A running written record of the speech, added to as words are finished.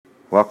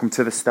Welcome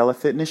to the Stella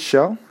Fitness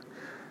Show.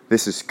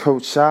 This is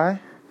Coach Shy,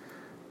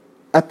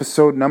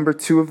 episode number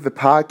 2 of the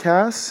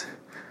podcast.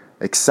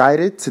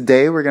 Excited?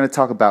 Today we're going to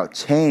talk about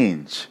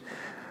change.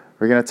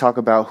 We're going to talk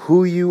about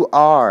who you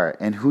are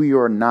and who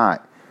you're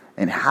not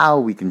and how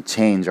we can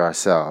change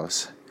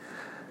ourselves.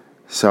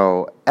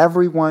 So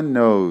everyone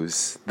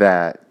knows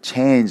that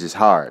change is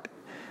hard.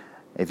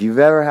 If you've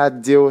ever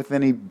had to deal with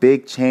any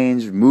big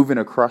change, moving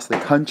across the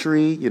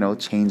country,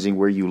 changing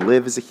where you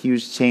live is a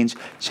huge change,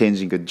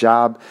 changing a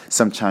job.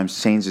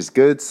 Sometimes change is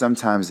good,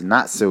 sometimes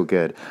not so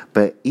good.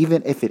 But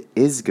even if it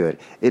is good,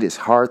 it is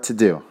hard to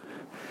do.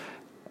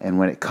 And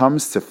when it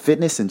comes to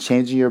fitness and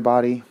changing your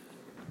body,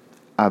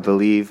 I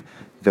believe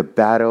the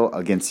battle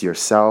against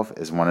yourself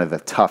is one of the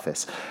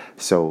toughest.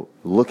 So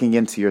looking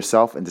into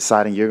yourself and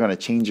deciding you're going to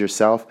change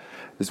yourself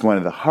is one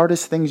of the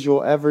hardest things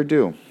you'll ever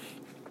do.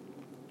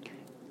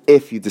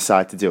 If you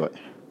decide to do it.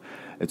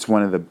 It's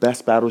one of the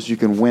best battles you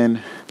can win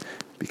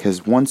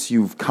because once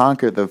you've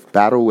conquered the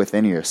battle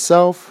within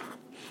yourself,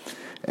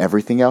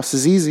 everything else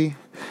is easy.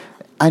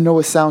 I know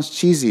it sounds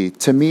cheesy.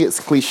 To me, it's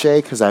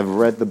cliche because I've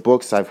read the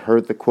books, I've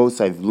heard the quotes,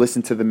 I've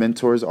listened to the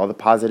mentors, all the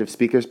positive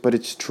speakers, but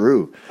it's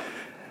true.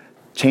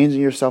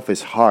 Changing yourself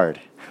is hard.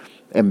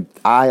 And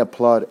I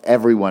applaud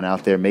everyone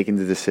out there making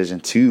the decision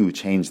to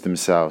change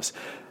themselves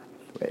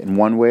in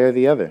one way or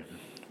the other.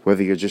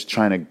 Whether you're just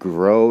trying to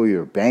grow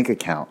your bank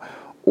account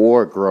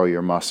or grow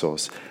your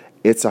muscles,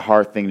 it's a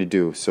hard thing to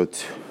do.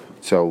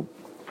 So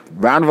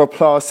round of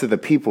applause to the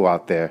people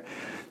out there,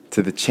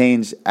 to the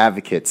change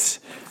advocates.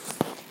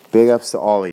 Big ups to all of you.